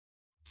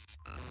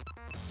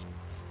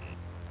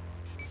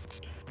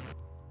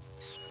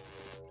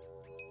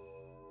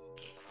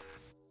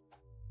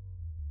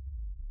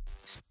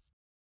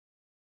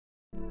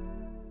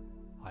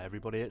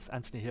everybody, it's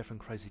Anthony here from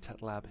Crazy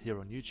Tech Lab here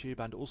on YouTube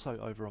and also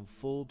over on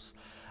Forbes,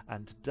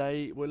 and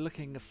today we're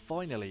looking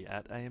finally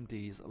at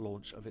AMD's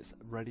launch of its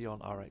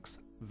Radeon RX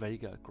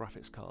Vega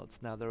graphics cards.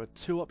 Now there are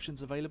two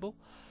options available.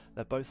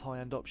 They're both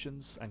high-end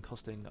options and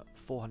costing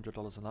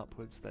 $400 and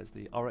upwards. There's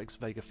the RX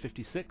Vega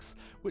 56,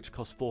 which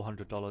costs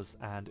 $400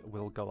 and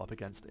will go up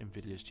against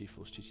Nvidia's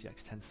GeForce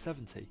GTX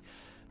 1070.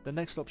 The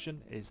next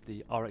option is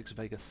the RX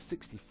Vega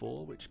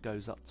 64, which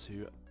goes up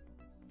to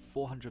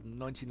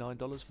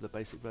 $499 for the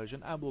basic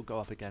version and will go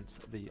up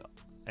against the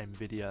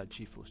Nvidia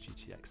GeForce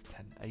GTX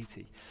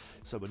 1080.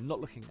 So we're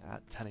not looking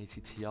at 1080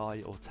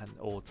 Ti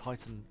or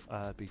Titan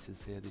beaters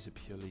here. These are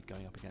purely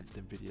going up against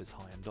Nvidia's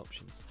high-end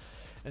options.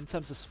 In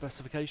terms of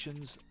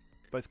specifications,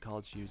 both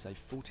cards use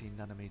a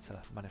 14nm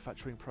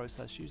manufacturing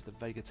process, use the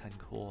Vega 10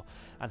 core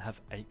and have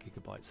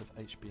 8GB of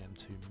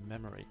HBM2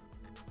 memory.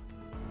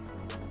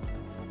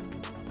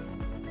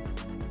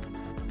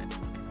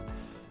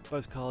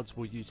 Both cards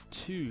will use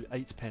two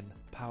 8-pin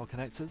power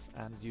connectors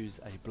and use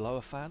a blower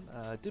fan.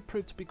 Did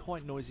prove to be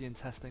quite noisy in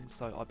testing,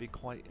 so I'd be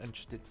quite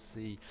interested to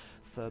see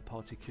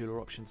third-party cooler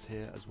options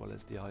here as well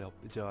as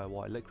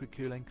DIY liquid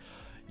cooling.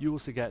 You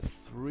also get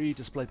 3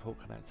 DisplayPort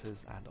connectors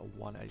and a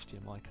 1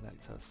 HDMI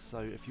connector. So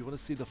if you want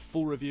to see the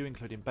full review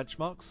including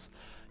benchmarks,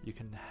 you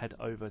can head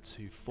over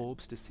to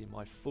Forbes to see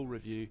my full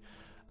review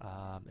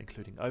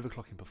including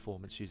overclocking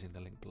performance using the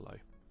link below.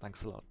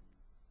 Thanks a lot.